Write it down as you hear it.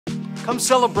Come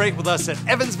celebrate with us at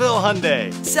Evansville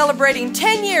Hyundai. Celebrating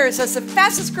 10 years as the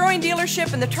fastest growing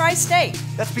dealership in the tri-state.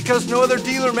 That's because no other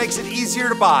dealer makes it easier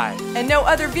to buy. And no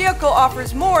other vehicle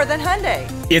offers more than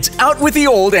Hyundai. It's out with the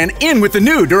old and in with the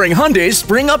new during Hyundai's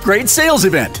Spring Upgrade Sales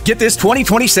Event. Get this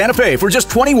 2020 Santa Fe for just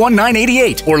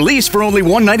 $21,988 or lease for only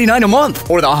 $199 a month.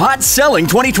 Or the hot-selling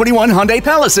 2021 Hyundai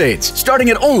Palisades starting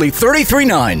at only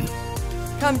 $33,900.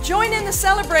 Come join in the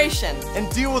celebration and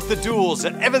deal with the duels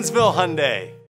at Evansville Hyundai.